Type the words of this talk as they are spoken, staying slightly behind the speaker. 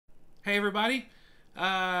Hey everybody,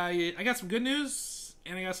 I got some good news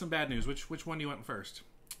and I got some bad news. Which one do you want first?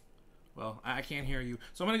 Well, I can't hear you,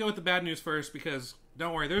 so I'm going to go with the bad news first because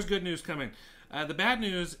don't worry, there's good news coming. The bad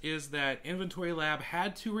news is that InventoryLab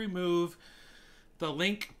had to remove the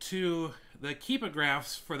link to the Keepa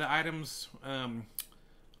graphs for the items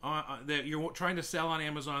that you're trying to sell on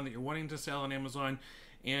Amazon, that you're wanting to sell on Amazon,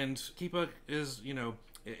 and Keepa is,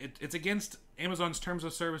 it's against Amazon's terms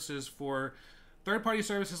of services for third-party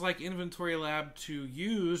services like InventoryLab to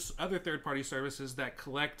use other third-party services that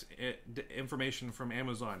collect information from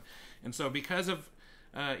Amazon. And so because of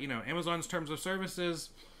Amazon's terms of services,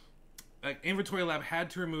 InventoryLab had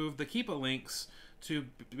to remove the Keepa links to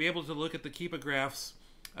be able to look at the Keepa graphs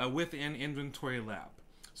within InventoryLab.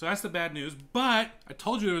 So that's the bad news, but I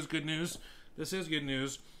told you it was good news. This is good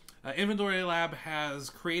news. InventoryLab has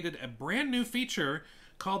created a brand new feature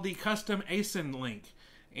called the custom ASIN link.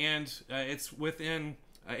 And it's within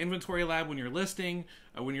InventoryLab when you're listing,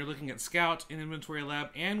 when you're looking at Scout in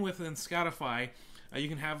InventoryLab, and within Scoutify, you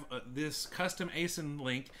can have this custom ASIN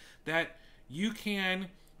link that you can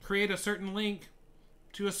create a certain link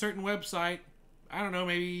to a certain website. I don't know,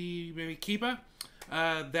 maybe Keepa,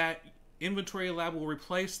 that InventoryLab will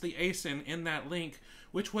replace the ASIN in that link,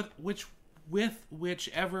 with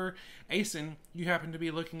whichever ASIN you happen to be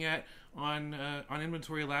looking at on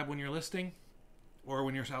InventoryLab when you're listing. Or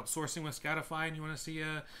when you're outsourcing with Scoutify and you want to see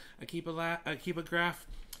a Keepa graph.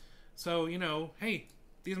 So, hey,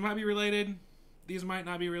 these might be related, these might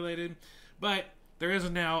not be related, but there is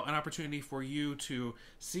now an opportunity for you to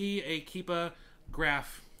see a Keepa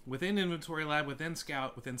graph within InventoryLab, within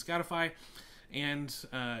Scout, within Scoutify. And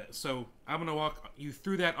so I'm going to walk you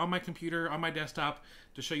through that on my computer, on my desktop,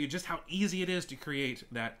 to show you just how easy it is to create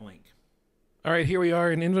that link. All right, here we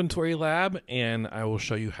are in InventoryLab, and I will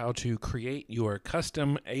show you how to create your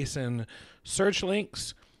custom ASIN search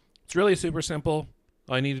links. It's really super simple.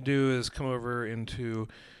 All you need to do is come over into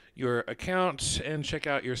your account and check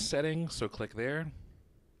out your settings, so click there.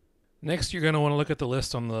 Next, you're going to want to look at the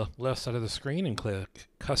list on the left side of the screen and click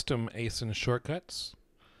Custom ASIN Shortcuts.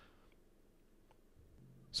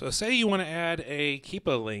 So say you want to add a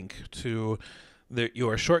Keepa link to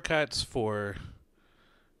your shortcuts for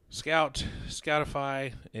Scout,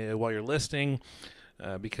 Scoutify while you're listing,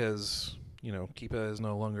 because Keepa is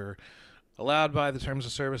no longer allowed by the terms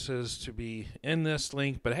of services to be in this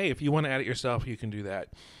link. But hey, if you want to add it yourself, you can do that.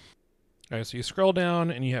 All right, so you scroll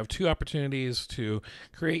down and you have two opportunities to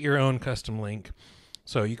create your own custom link.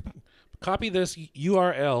 So you copy this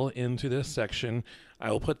URL into this section.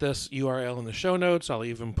 I will put this URL in the show notes. I'll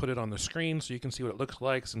even put it on the screen so you can see what it looks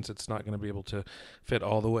like, since it's not going to be able to fit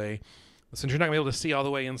all the way. Since you're not going to be able to see all the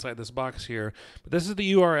way inside this box here, but this is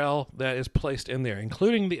the URL that is placed in there,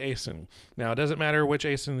 including the ASIN. Now, it doesn't matter which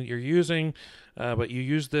ASIN that you're using, but you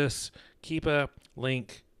use this Keepa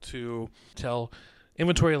link to tell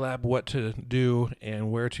InventoryLab what to do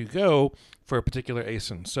and where to go for a particular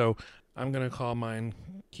ASIN. So I'm going to call mine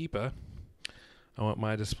Keepa. I want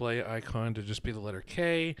my display icon to just be the letter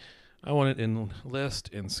K. I want it in List,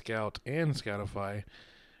 in Scout, and Scoutify,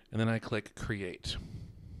 and then I click Create.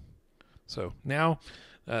 So now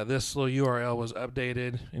this little URL was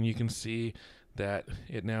updated, and you can see that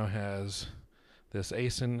it now has this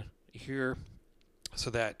ASIN here, so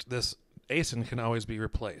that this ASIN can always be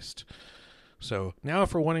replaced. So now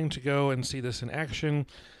if we're wanting to go and see this in action,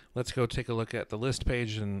 let's go take a look at the list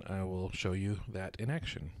page, and I will show you that in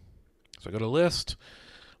action. So I go to List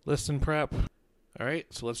and Prep. All right,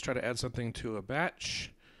 so let's try to add something to a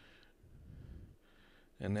batch.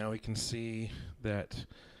 And now we can see that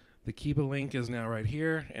the Keepa link is now right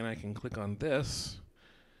here, and I can click on this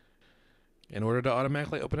in order to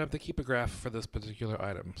automatically open up the Keepa graph for this particular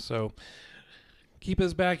item. So Keepa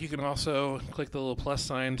is back. You can also click the little plus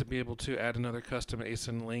sign to be able to add another custom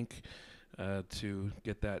ASIN link to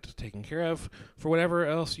get that taken care of for whatever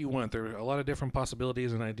else you want. There are a lot of different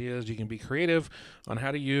possibilities and ideas. You can be creative on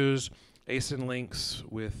how to use ASIN links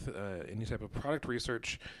with any type of product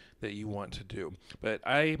research that you want to do. But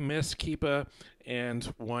I miss Keepa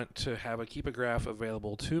and want to have a Keepa graph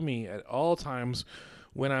available to me at all times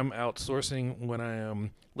when I'm outsourcing, when I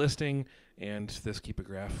am listing, and this Keepa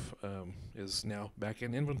graph is now back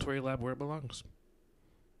in InventoryLab where it belongs.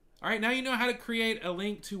 All right, now you know how to create a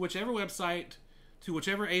link to whichever website, to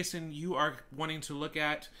whichever ASIN you are wanting to look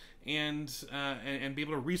at, and be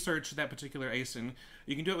able to research that particular ASIN.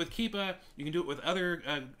 You can do it with Keepa. You can do it with other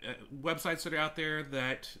websites that are out there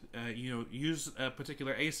that use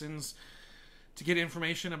particular ASINs to get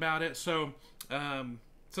information about it. So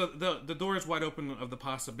the door is wide open of the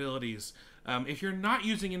possibilities. If you're not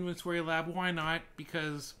using InventoryLab, why not?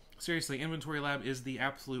 Because seriously, InventoryLab is the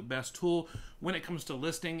absolute best tool when it comes to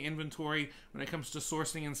listing inventory, when it comes to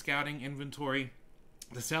sourcing and scouting inventory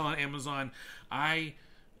to sell on Amazon.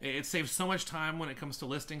 It saves so much time when it comes to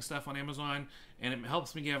listing stuff on Amazon, and it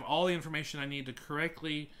helps me give all the information I need to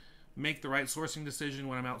correctly make the right sourcing decision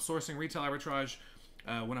when I'm outsourcing retail arbitrage,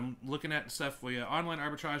 when I'm looking at stuff via online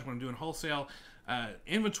arbitrage, when I'm doing wholesale.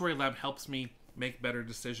 InventoryLab helps me make better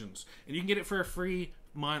decisions. And you can get it for a free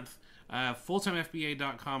month,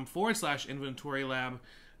 fulltimefba.com/InventoryLab,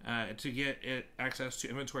 to get access to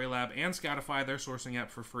InventoryLab and Scoutify, their sourcing app,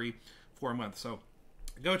 for free for a month. So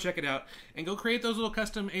go check it out and go create those little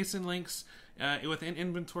custom ASIN links within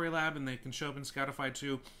InventoryLab, and they can show up in Scoutify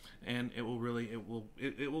too. And it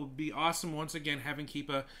will be awesome once again having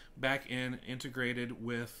Keepa back integrated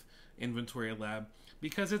with InventoryLab,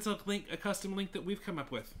 because it's a custom link that we've come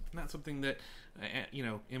up with, not something that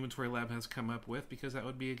InventoryLab has come up with, because that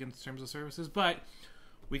would be against terms of services. But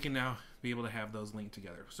we can now be able to have those linked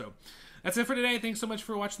together. So that's it for today. Thanks so much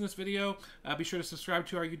for watching this video. Be sure to subscribe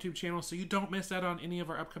to our YouTube channel so you don't miss out on any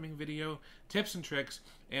of our upcoming video tips and tricks.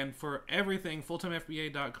 And for everything,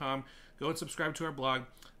 fulltimefba.com, go and subscribe to our blog.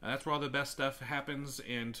 That's where all the best stuff happens,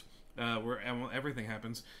 and everything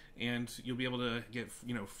happens. And you'll be able to get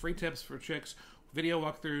free tips for tricks, video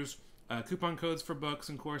walkthroughs, coupon codes for books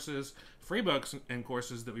and courses, free books and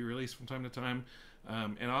courses that we release from time to time,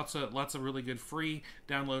 and also lots of really good free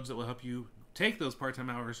downloads that will help you take those part-time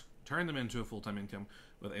hours, turn them into a full-time income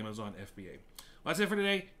with Amazon FBA. Well, that's it for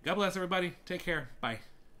today. God bless everybody. Take care. Bye.